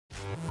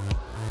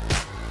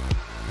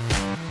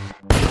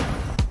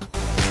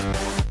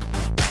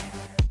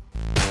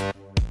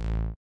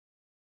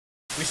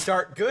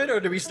start good or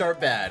do we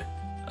start bad?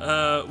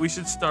 We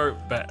should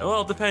start bad.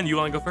 Well, it depends. You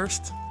want to go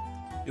first?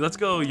 Let's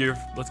go you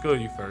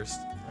first.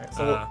 Alright,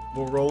 so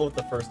we'll roll with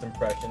the first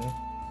impression.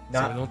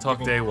 So we don't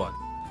talk day one.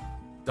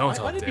 Don't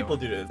talk why do day people one.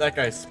 do this? That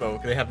guy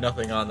spoke. They have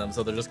nothing on them,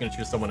 so they're just gonna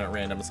choose someone at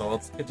random. So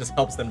it just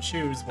helps them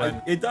choose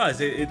when It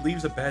does. It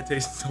leaves a bad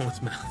taste in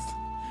someone's mouth.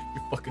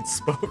 you fucking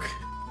spoke.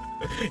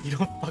 You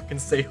don't fucking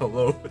say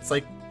hello. It's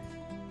like,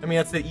 I mean,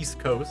 that's the East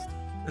Coast.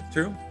 That's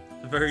true.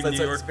 It's a very So New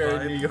York it's very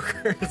vibe. New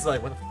Yorker. It's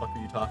like, what the fuck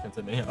are you talking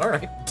to me? All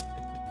right.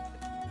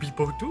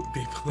 People do.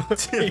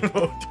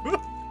 People do.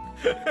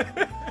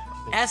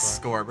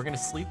 Escort. We're gonna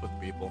sleep with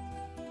people.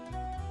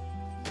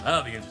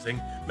 That'll be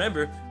interesting.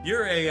 Remember,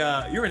 you're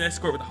an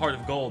escort with a heart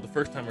of gold the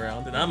first time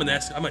around, and I'm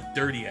a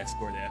dirty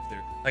escort after.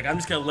 Like, I'm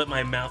just gonna let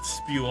my mouth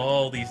spew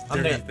all these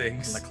dirty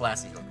things. I'm a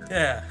classy hooker.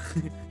 Yeah.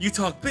 You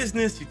talk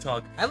business, you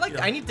talk...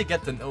 I need to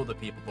get to know the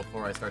people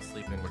before I start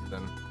sleeping with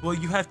them. Well,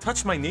 you have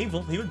touched my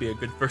navel. He would be a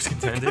good first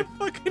contender.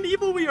 Fucking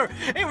evil we are.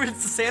 Hey, we're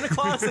Santa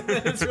Claus, and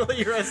it's really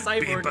you're a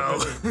cyborg.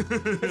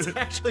 Beepo. It's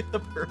actually the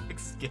perfect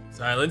skin.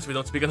 Silence. We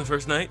don't speak on the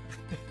first night.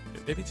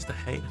 Maybe just a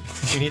hey.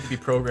 We need to be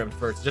programmed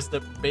first, just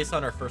based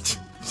on our first.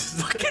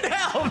 Fucking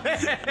hell,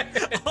 man!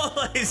 All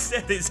I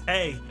said is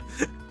hey.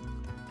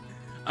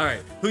 All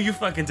right, who you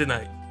fucking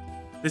tonight?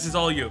 This is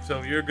all you.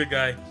 So you're a good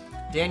guy.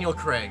 Daniel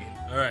Craig.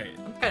 All right.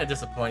 I'm kind of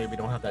disappointed we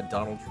don't have that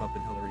Donald Trump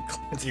and Hillary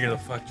Clinton. You're gonna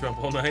fuck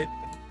Trump all night.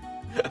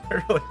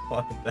 I really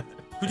wanted that.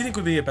 Who do you think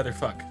would be a better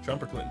fuck,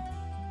 Trump or Clinton?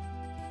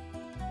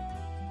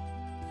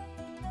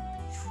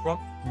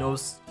 Trump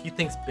knows he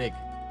thinks big.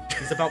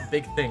 He's about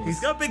big things.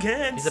 He's got big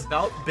hands. He's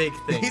about big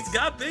things. He's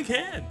got big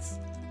hands.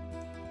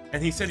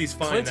 And he said he's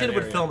fine. Clinton in that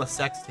would area. film a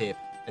sex tape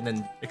and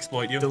then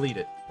Exploit you. delete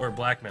it. Or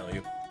blackmail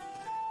you.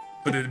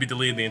 But it'd be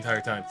deleted the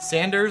entire time.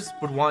 Sanders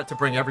would want to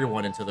bring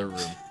everyone into the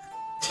room.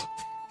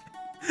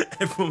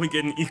 Everyone would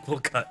get an equal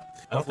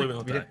cut. Hopefully we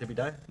don't die. Did we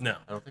die? No.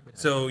 I don't think we died.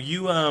 So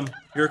you're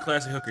a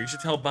classic hooker. You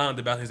should tell Bond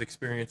about his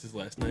experiences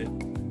last night.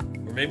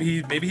 Or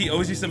maybe he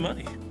owes you some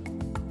money.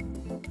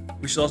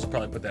 We should also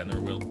probably put that in our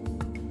will.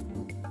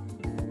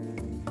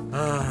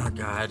 Oh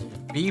god.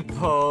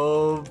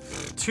 Beepo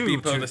 2.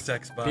 Beepo the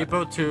sex bot.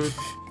 Beepo 2.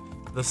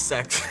 The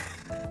sex.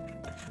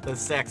 The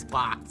sex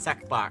bot.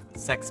 Sex bot.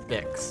 Sex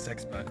bix.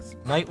 Sex bots.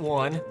 Night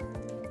 1.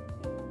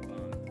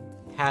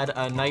 Had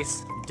a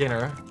nice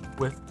dinner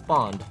with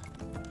Bond.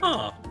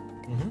 Oh.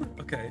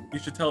 Okay. You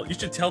should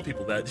tell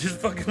people that. Just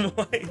fucking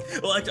wait.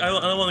 Well, I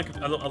don't want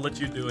to. I'll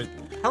let you do it.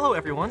 Hello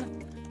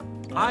everyone.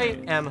 I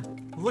am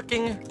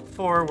looking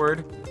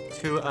forward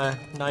to a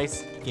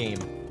nice game.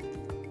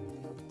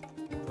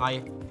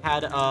 I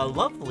had a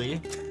lovely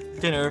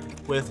dinner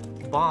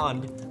with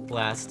Bond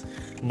last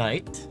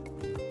night.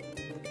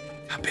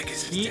 How big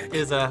is his He dick?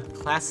 is a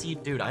classy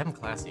dude. I am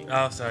classy.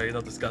 Oh, sorry. You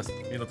don't discuss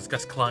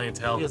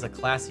clientele. He is a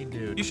classy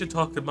dude. You should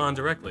talk to Bond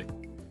directly.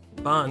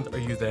 Bond, are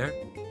you there?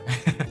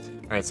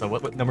 Alright, so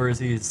what number is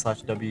he?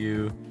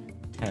 /W10.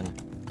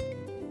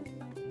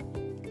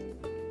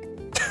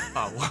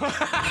 Oh.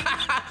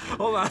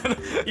 Hold on.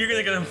 You're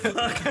gonna get him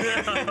fucked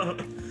now.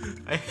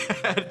 I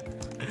had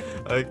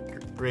a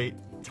great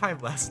time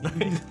last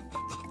night.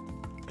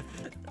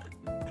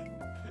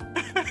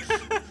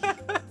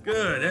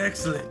 Good,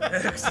 excellent,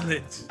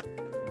 excellent.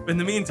 In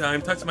the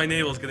meantime, Touch My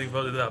Navel's getting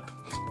voted up.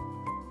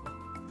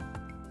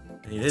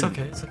 And he It's didn't.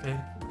 okay, it's okay.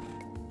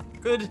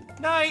 Good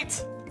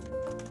night!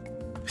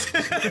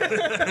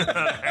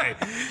 Alright,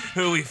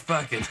 who we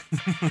fucking?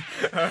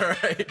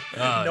 Alright.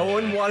 Oh, No yeah.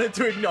 one wanted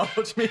to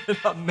acknowledge me and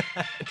I'm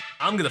mad.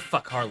 I'm gonna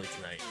fuck Harley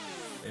tonight.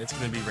 And it's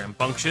gonna be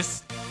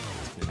rambunctious.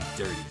 It's gonna be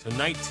dirty. So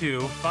night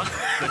 2, fuck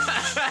the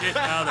shit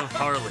out of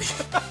Harley.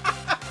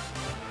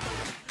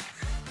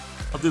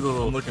 I'll do the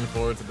little... I'm looking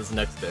forward to this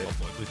next day. Oh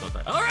boy, please don't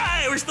die.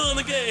 Alright, we're still in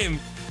the game!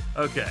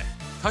 Okay.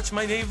 Touch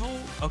My Navel?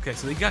 Okay,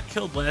 so he got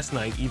killed last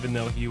night, even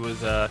though he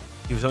was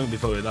only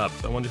voted up.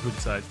 So I wonder who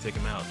decided to take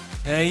him out.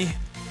 Hey,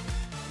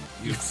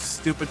 you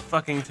stupid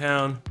fucking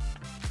town.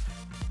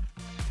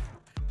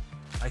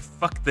 I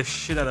fucked the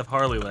shit out of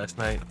Harley last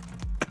night.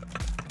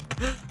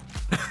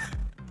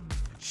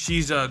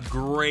 She's a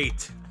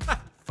great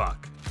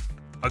fuck.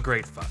 A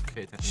great fuck.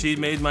 Okay, She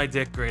made my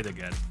dick great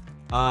again.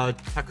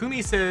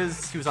 Takumi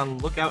says he was on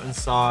the lookout and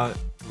saw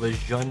Le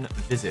Jeune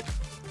visit.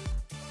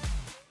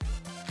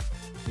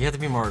 You have to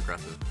be more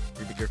aggressive.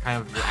 You're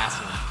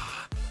asking.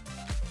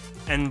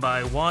 And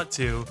by want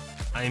to,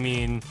 I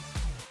mean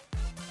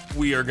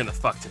we are gonna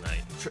fuck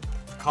tonight.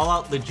 Call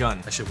out Le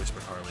Jeune. I should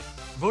whisper Harley.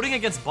 Voting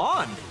against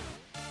Bond.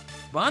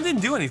 Bond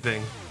didn't do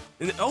anything.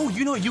 And, oh,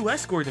 you know, you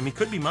escorted him. He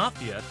could be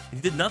Mafia. He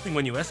did nothing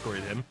when you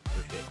escorted him.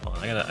 Hold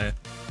on,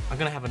 I'm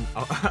gonna have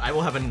I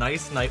will have a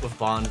nice night with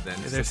Bond then.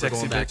 Is there since we're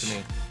sexy going back bitch?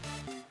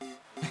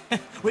 to me.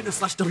 Wait, no,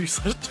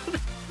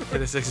 /W/W.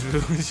 Get a sexy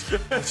booze.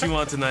 What you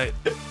want tonight?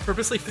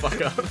 Purposely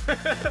fuck up.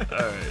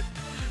 Alright.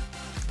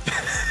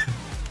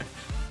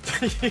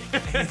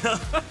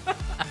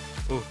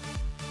 Ooh.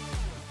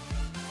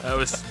 That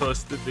was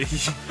supposed to be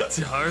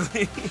to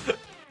Harley.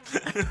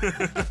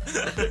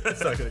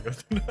 That's not gonna go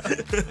through.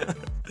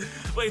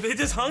 Wait, they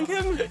just hung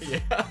him? Yeah.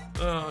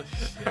 Oh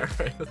shit.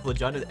 Alright, if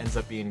Legenda ends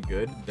up being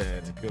good,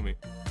 then Takumi.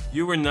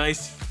 You were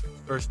nice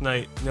first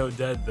night, no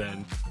dead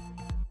then.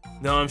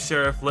 No, I'm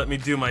sheriff, let me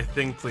do my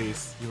thing,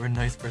 please. you were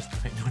nice first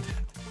night, no doubt.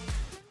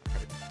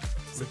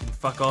 We can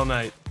fuck all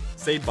night.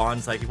 Say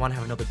Bond's like, you wanna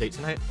have another date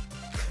tonight?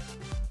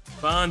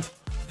 Bond,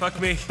 fuck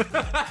me.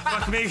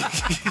 Fuck me.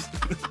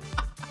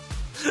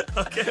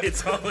 Okay,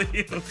 it's all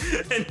you.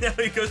 And now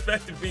he goes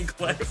back to being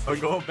classy. We're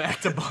going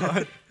back to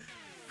Bond.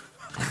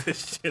 The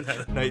shit out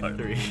of Night Bond.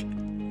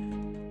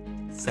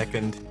 3.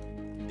 Second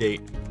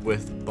date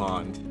with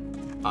Bond.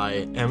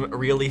 I am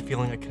really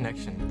feeling a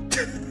connection.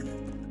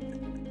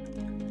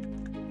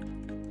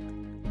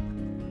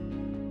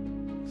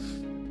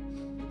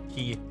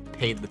 He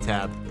paid the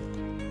tab.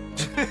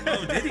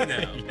 Oh, did he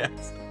now?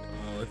 Yes.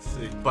 Oh, let's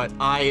see. But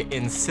I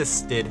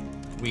insisted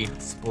we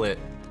split.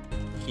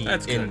 He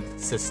That's good.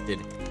 insisted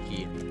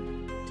he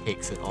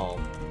takes it all.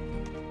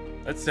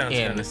 That sounds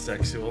And- kind of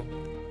sexual.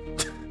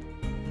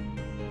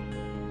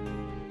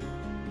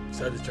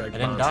 So I just tried I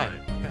didn't Bond's die.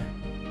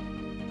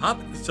 night.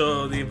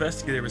 So the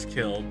investigator was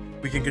killed.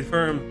 We can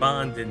confirm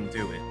Bond didn't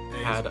do it.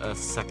 Had a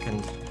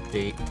second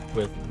date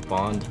with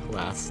Bond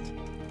last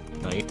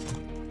night.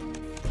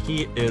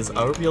 He is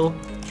a real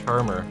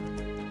charmer.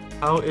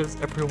 How is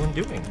everyone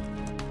doing?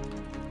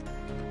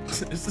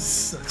 This is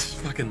such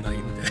fucking night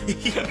and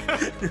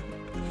day.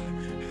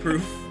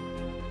 Proof.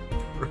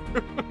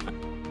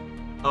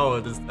 Oh,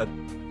 it is a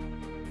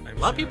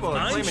lot of people are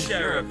I'm blaming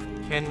sheriff.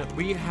 Can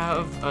we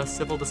have a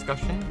civil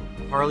discussion?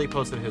 Harley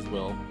posted his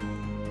will.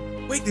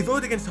 Wait, they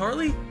voted against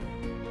Harley?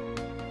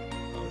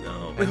 Oh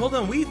no. Wait, hold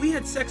on. We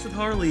had sex with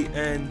Harley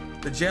and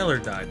the jailer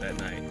died that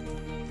night.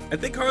 I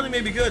think Harley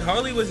may be good.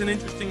 Harley was an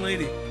interesting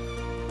lady.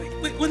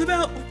 Wait, what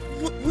about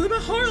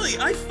Harley?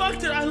 I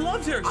fucked her. I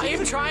loved her. I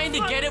am trying to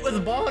get it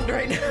with Bond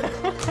right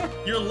now.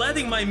 You're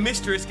letting my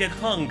mistress get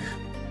hung.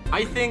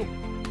 I think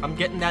I'm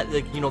getting that,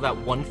 like, you know, that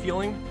one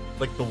feeling?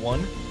 Like the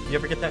one? You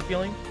ever get that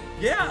feeling?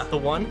 Yeah. The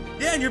one?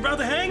 Yeah, and you're about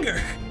to hang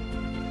her.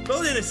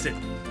 Vote innocent.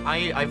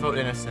 I vote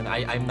innocent.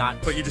 I'm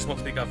not. But you just won't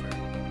speak up for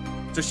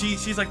her. So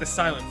she's like the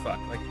silent fuck.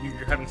 Like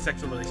you're having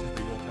sexual relations,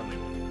 but you won't tell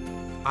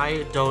anyone.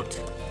 I don't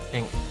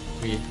think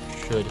we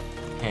should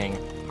hang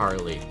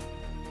Harley.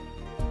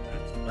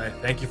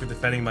 Thank you for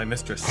defending my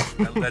mistress.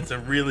 That's a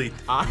really.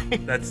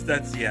 That's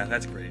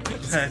great.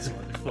 That's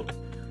wonderful.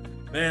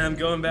 Man, I'm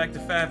going back to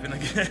fapping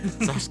again.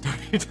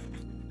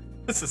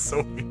 This is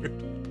so weird.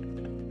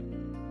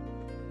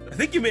 I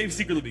think you may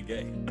secretly be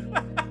gay.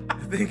 I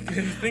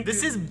think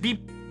This is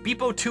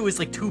Beepo 2 is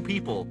like 2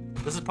 people.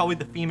 This is probably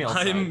the female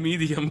side. I'm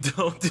medium.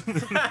 Don't.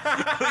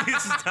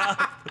 Please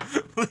stop.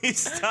 Please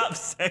stop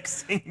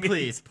sexing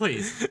me.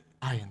 Please.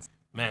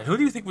 Man, who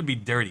do you think would be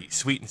dirty?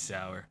 Sweet and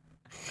sour.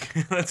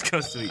 Let's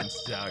go sweet and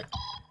sour.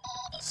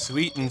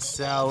 Sweet and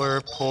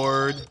sour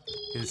poured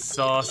his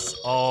sauce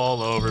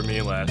all over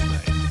me last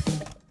night.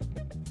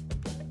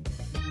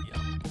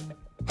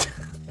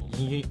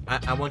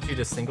 I want you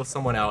to single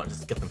someone out and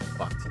just get them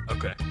fucked.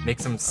 Okay. Make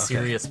some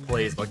serious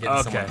plays about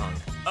getting someone hung.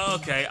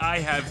 Okay, I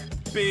have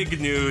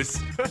big news.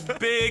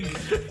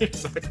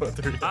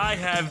 I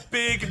have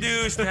big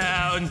news,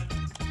 town.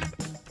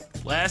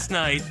 Last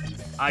night,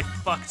 I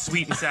fucked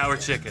sweet and sour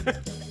chicken.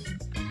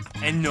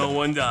 And no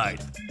one died.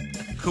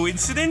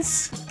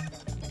 Coincidence?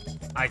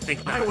 I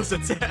think not. I was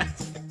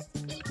attacked.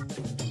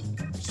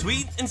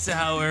 Sweet and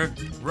sour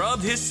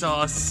rubbed his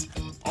sauce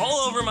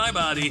all over my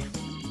body.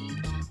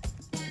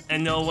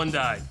 And no one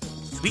died.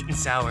 Sweet and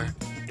sour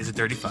is a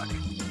dirty fuck.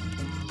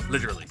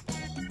 Literally.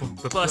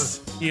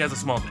 Plus, he has a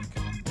small dick.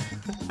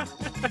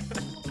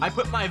 I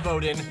put my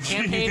vote in.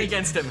 Campaign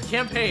against him.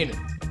 Campaign.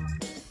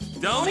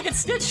 Don't get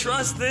stitched.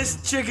 trust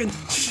this chicken.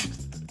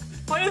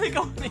 Why are they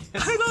going against?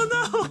 I don't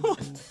know.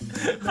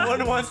 No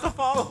one wants to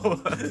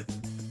follow.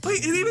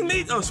 Wait, it even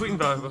made. Oh, sweet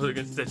and sour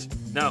against Stitch.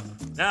 No.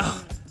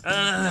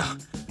 I'm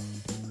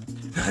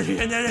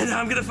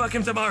gonna fuck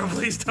him tomorrow.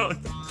 Please don't.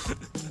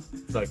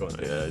 It's not going.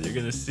 Yeah, you're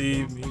gonna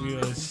see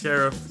me,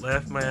 sheriff,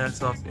 laugh my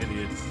ass off,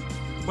 idiots.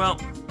 Well,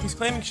 he's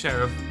claiming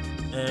sheriff,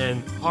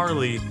 and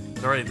Harley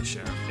is already the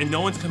sheriff, and no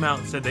one's come out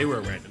and said they were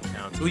a random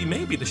town, so he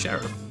may be the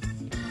sheriff.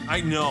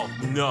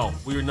 No,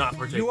 we are not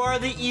partaking. You are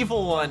the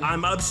evil one.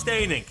 I'm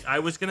abstaining. I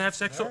was gonna have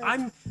sexual. Right.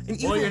 I'm an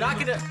evil. Well, you're not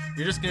gonna.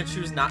 You're just gonna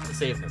choose not to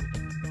save him.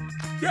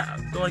 Yeah.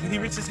 So like, if he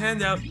reaches his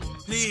hand out,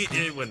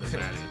 it wouldn't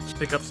matter.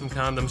 Pick up some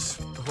condoms.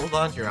 Hold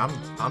on, here.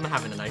 I'm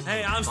having a nice.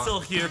 Hey, I'm still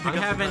here. I'm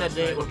having a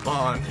date with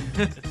Bond.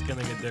 It's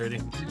gonna get dirty.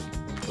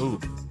 Ooh.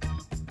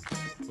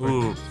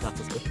 Not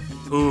this good.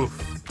 Oof.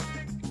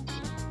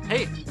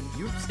 Hey,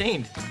 you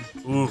abstained.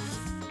 Oof.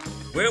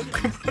 Well,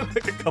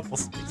 Like a couple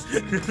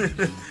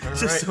spaces.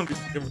 just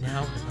Alright.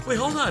 Now. Wait,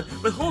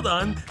 hold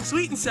on.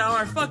 Sweet and sour,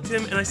 I fucked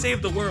him and I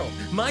saved the world.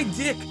 My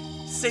dick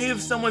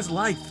saved someone's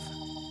life.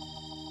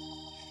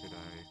 Should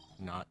I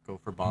not go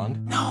for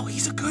Bond? No,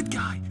 he's a good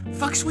guy.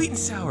 Fuck sweet and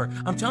sour.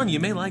 I'm telling you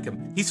may like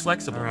him. He's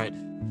flexible. All right.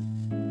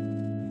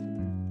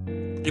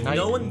 If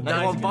no one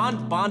dies, Well,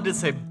 Bond did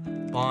say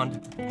Bond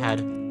had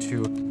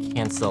to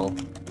cancel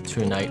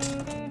tonight.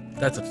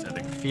 That's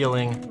upsetting.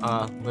 Feeling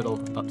a little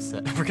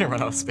upset. We're gonna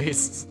run out of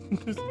space.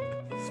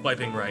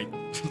 Swiping right.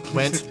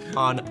 Went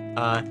on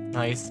a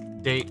nice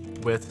date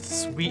with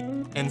sweet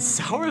and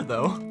sour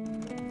though.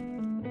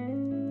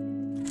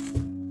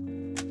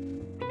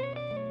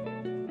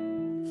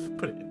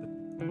 Put it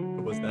in.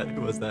 Who was that?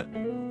 Who was that?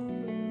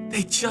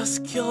 They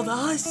just killed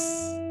us.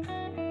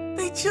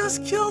 They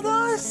just killed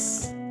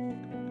us.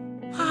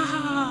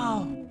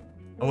 Wow.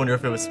 I wonder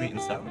if it was sweet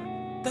and sour.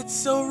 That's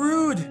so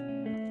rude.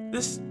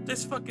 This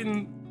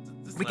fucking.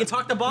 We can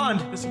talk to Bond.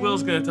 This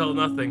Will's gonna tell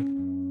nothing.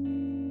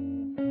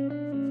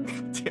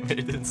 Damn it,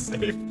 it didn't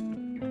save.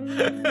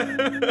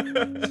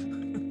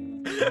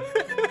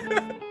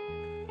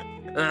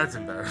 That's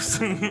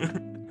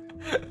embarrassing.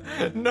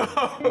 No.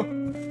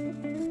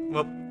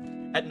 Well,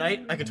 at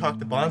night I can talk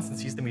to Bond since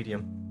he's the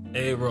medium.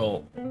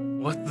 A-roll.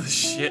 What the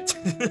shit?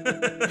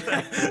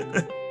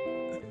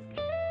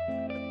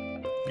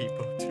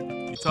 People too.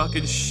 You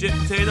talking shit,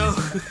 Potato?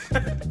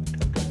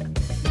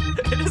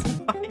 It is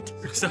my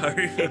turn.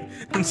 Sorry.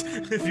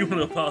 If you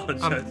want to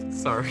apologize. I'm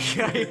sorry.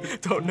 I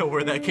don't know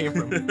where that came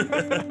from.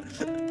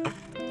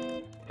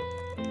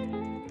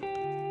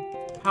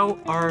 How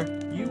are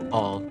you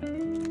all,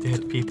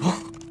 dead people?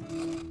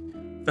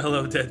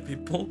 Fellow dead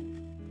people.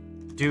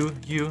 Do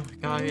you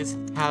guys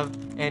have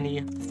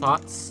any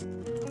thoughts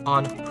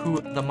on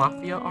who the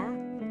Mafia are?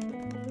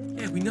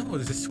 Yeah, we know.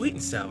 There's a sweet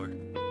and sour.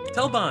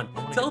 Tell Bond.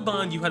 Tell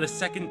Bond you had a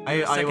second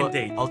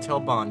date. I'll tell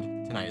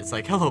Bond tonight. It's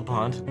like, hello,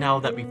 Bond. Now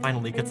that we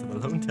finally get some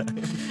alone time.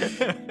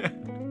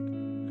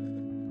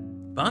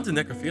 Bond's a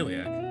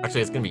necrophiliac.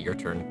 Actually, it's gonna be your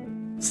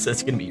turn.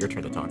 It's gonna be your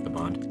turn to talk to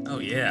Bond. Oh,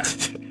 yeah.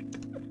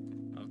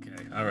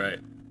 Okay, alright.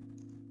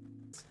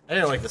 I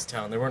didn't like this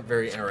town. They weren't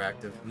very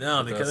interactive.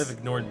 No, they kind of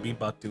ignored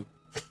Beatbatu.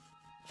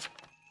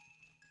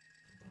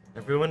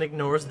 Everyone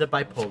ignores the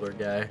bipolar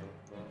guy.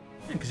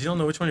 Yeah, because you don't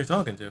know which one you're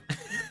talking to.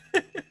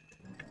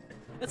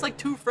 It's like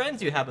two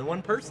friends you have in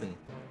one person.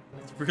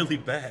 It's really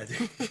bad.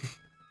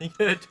 You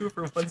get a 2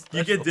 for 1 special.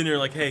 You get dinner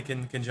like, hey,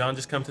 can John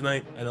just come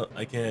tonight?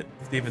 I can't.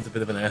 Steven's a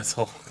bit of an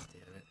asshole.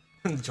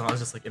 Damn it. John's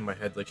just like in my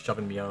head, like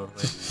shoving me out.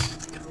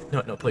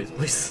 Like, no,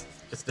 please.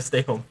 Just to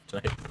stay home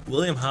tonight.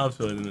 William Hobbs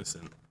was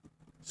innocent.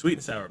 Sweet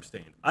and sour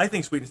abstained. I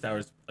think sweet and sour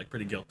is like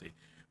pretty guilty.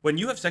 When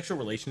you have sexual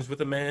relations with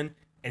a man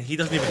and he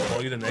doesn't even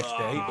call you the next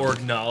day or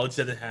acknowledge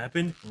that it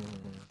happened,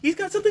 he's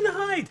got something to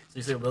hide. So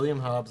you say William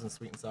Hobbs and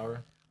sweet and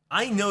sour?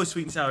 I know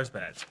sweet and sour is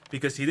bad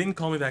because he didn't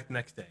call me back the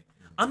next day.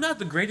 I'm not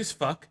the greatest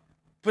fuck,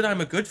 but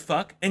I'm a good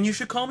fuck, and you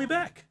should call me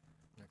back.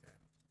 Okay.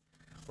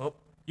 Well,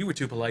 you were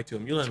too polite to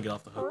him. You let him get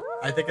off the hook.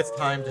 I think it's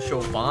time to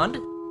show Bond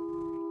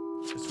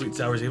The sweet and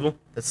sour is evil?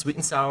 that sweet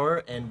and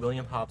sour and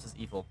William Hobbs is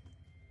evil.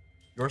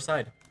 Your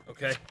side.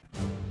 Okay.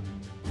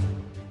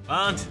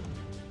 Bond.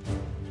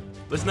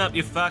 Listen up,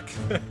 you fuck.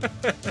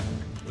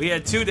 We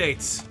had 2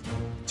 dates.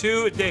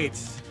 2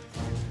 dates.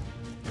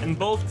 And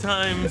both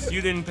times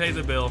you didn't pay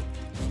the bill.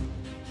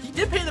 He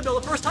did pay the bill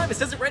the first time. It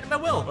says it right in my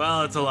will.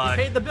 Well, it's a lie.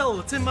 He paid the bill.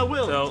 It's in my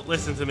will. So,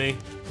 listen to me.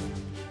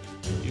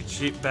 You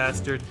cheap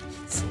bastard.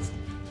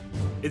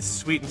 It's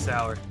sweet and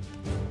sour.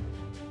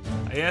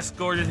 I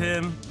escorted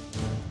him.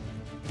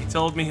 He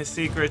told me his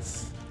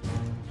secrets.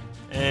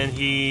 And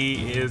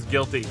he is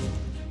guilty.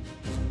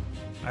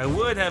 I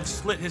would have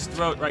slit his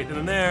throat right then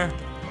and there.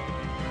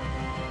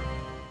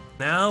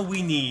 Now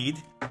we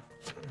need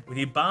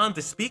Bond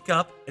to speak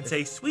up and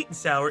say sweet and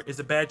sour is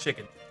a bad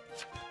chicken.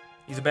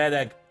 He's a bad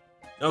egg.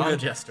 No Bond good.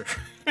 Jester.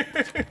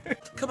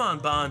 Come on,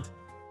 Bond.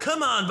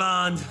 Come on,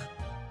 Bond.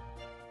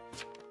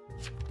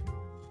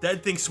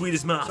 Dead thinks sweet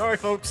is mouth. Sorry,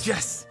 folks.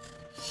 Yes.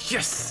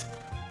 Yes.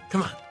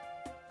 Come on.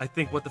 I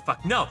think what the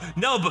fuck? No,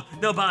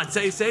 Bond.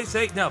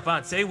 Say. No,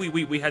 Bond. Say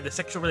we had the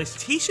sexual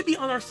relations. He should be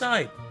on our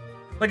side.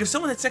 Like if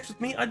someone had sex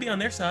with me, I'd be on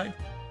their side.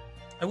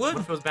 I would.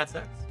 What if it was bad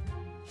sex?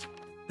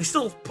 They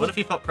still. What if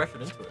he felt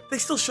pressured into it? They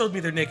still showed me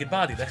their naked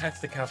body. That has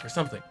to count for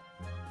something.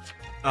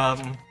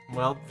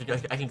 Well,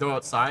 I can go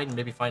outside and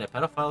maybe find a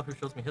pedophile who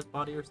shows me his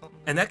body or something.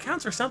 And that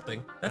counts for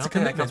something. That's a That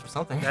commitment. counts for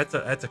something.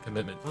 That's a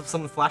commitment. What if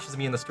someone flashes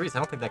me in the streets? I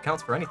don't think that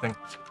counts for anything.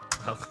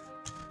 Well,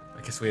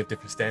 I guess we have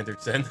different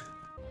standards then. I didn't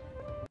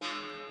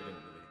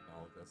really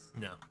acknowledge this.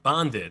 No,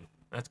 Bond did.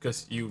 That's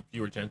because you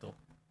were gentle.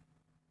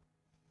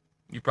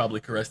 You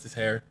probably caressed his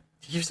hair.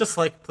 He's just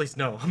like, please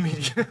no. I mean,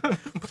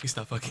 Please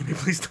stop fucking me.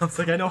 Please stop. it's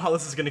like I know how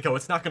this is gonna go.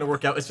 It's not gonna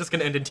work out. It's just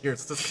gonna end in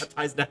tears. Let's just cut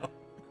ties now.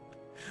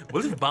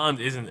 What if Bond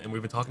isn't, and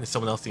we've been talking to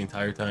someone else the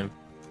entire time?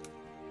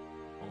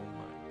 Oh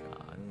my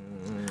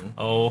god.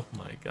 Oh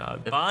my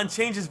god. Bond,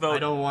 change his vote. I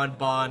don't want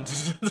Bond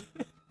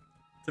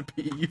to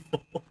be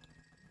evil.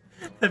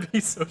 That'd be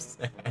so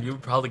sad. You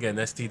would probably get an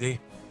STD.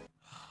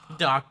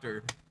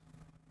 Doctor.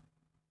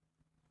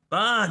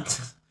 Bond!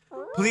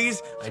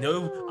 Please, I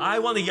know I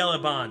want to yell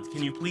at Bond.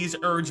 Can you please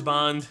urge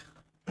Bond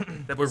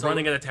that we're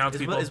running out of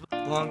townspeople? It's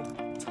a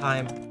long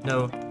time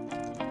no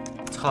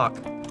talk.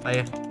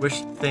 I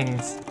wish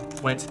things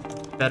went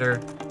better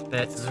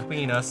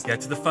between us.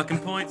 Get to the fucking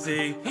point,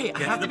 Z. Hey, I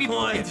Get have to the be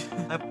point.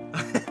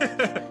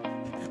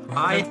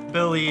 I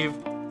believe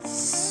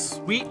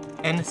sweet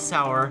and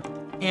sour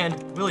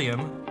and William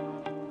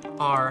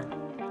are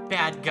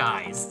bad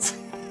guys.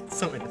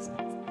 So innocent.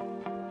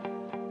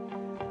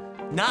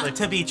 Not Like,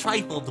 to be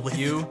trifled with.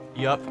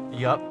 Yup.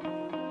 Yep.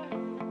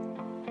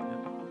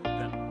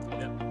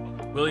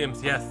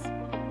 Williams, yes.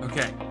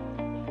 Okay.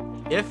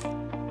 If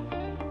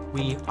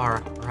we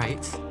are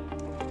right,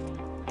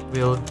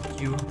 will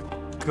you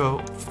go?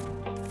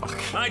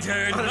 Fuck. My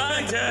turn.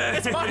 My turn.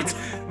 It's mine.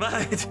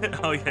 My turn.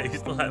 Oh yeah, you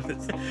still have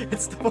this.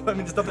 It's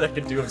there's nothing I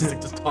can do. I'm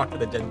just talk to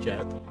the dead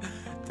chat.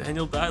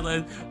 Daniel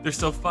Dylan, they're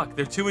so fucked.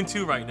 They're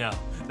 2-2 right now.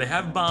 They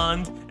have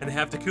Bond and they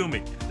have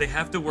Takumi. They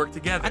have to work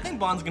together. I think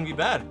Bond's gonna be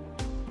bad.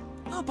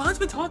 Oh, Bond's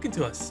been talking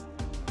to us.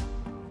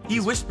 He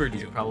whispered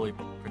He's you. probably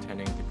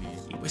pretending to be.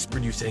 He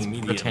whispered you saying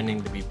medium.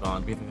 Pretending to be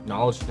Bond. We've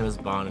acknowledged him as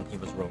Bond, and he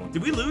was wrong.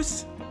 Did we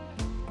lose?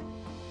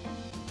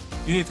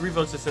 You need 3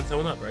 votes to send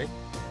someone up, right?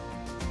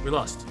 We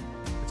lost.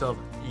 It's over.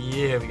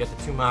 Yeah, we got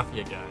the 2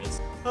 Mafia guys.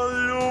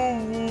 Hello.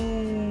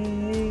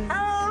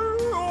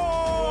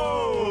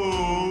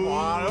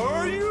 What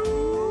are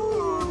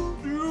you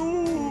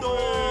doing?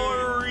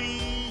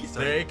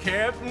 They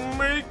can't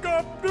make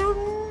up their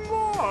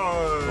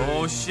mind.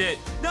 Oh shit.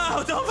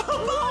 No, don't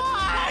vote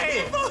Bond!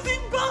 Keep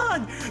voting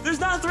Bond! There's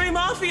not 3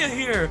 Mafia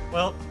here!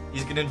 Well,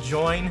 he's gonna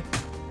join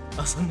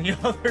us on the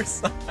other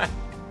side.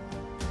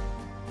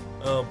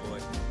 Oh boy.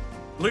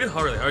 Look at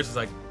Harley. Harley's just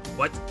like,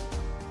 what?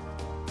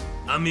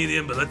 I'm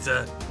medium, but let's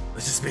just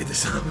speed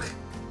this up.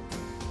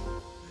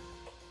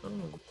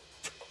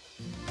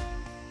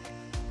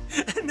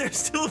 And they're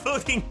still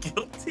voting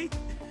guilty?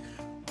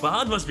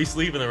 Bond must be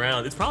sleeping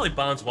around. It's probably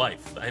Bond's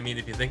wife. I mean,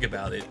 if you think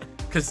about it.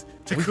 Because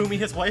Takumi,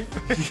 his wife?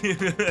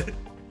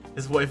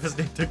 His wife is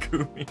named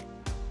Takumi.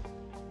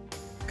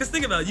 Because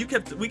think about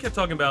it, we kept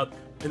talking about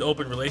an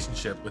open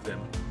relationship with him.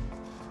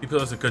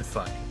 Bepo's a good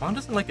fuck. Bond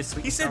doesn't like his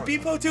sweet. He said sour.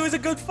 Bepo 2 is a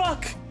good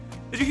fuck.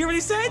 Did you hear what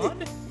he said?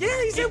 Bond? Yeah,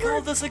 he He said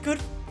called us a good.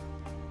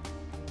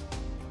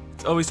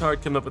 It's always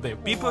hard coming up with names.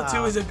 Bepo 2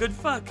 Wow. is a good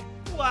fuck.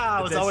 Wow,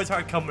 But it's this- always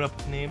hard coming up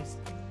with names.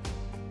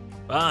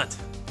 Bond.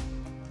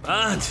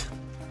 Bond.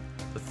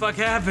 The fuck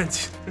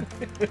happened?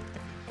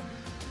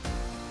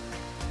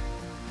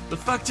 The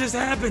fuck just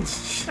happened?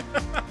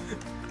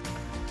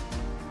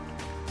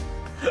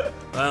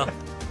 Well,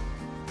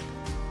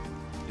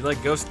 you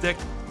like Ghost Stick?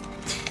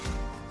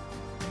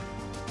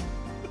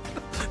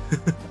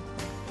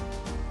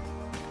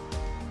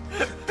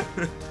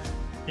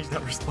 He's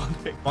not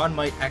responding. Bond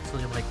might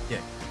actually like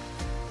dick.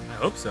 I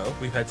hope so.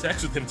 We've had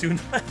sex with him 2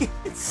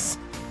 nights.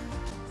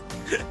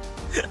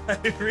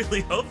 I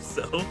really hope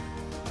so.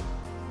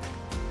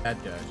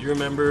 Bad guy. Do you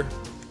remember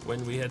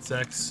when we had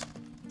sex?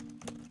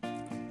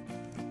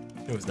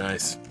 It was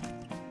nice.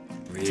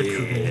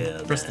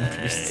 Takumi. Rest in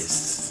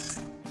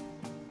nice.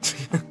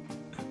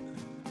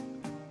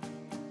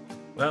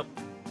 Well,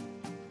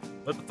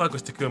 what the fuck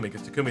was Takumi?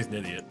 Because Takumi's an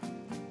idiot.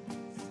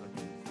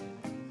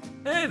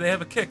 Hey, they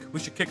have a kick. We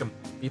should kick him.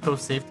 Bepo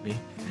saved me.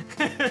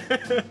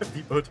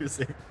 Bepo 2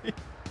 saved me.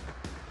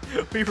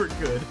 We were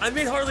good. I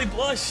made Harley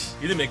blush.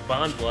 You didn't make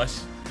Bond blush.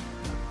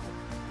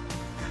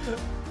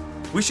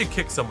 We should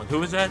kick someone. Who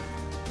was that?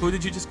 Who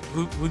did you just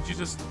look,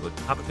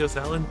 hot potato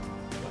salad?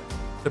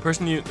 The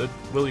person the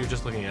Will you're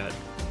just looking at.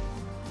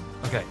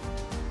 Okay.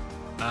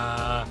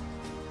 How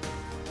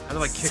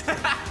do I kick?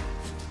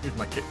 Here's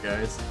my kick,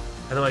 guys.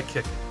 How do I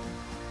kick?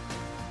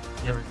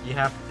 You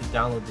have to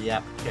download the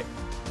app Kick.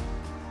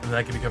 And then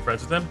I can become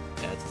friends with them?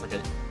 Yeah, it's just like a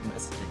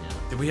messaging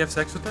app. Did we have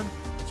sex with them?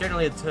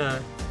 Generally,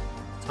 to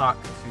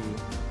talk to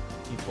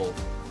people,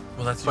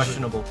 Well, that's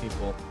questionable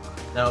people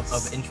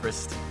of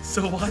interest.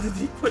 So why did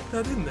he put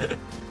that in there?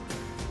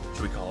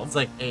 Should we call him? It's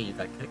like, hey,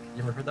 that Kick.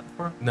 You ever heard that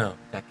before? No.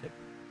 That Kick.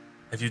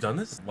 Have you done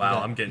this? Wow,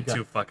 got- I'm getting you got-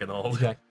 too fucking old. You got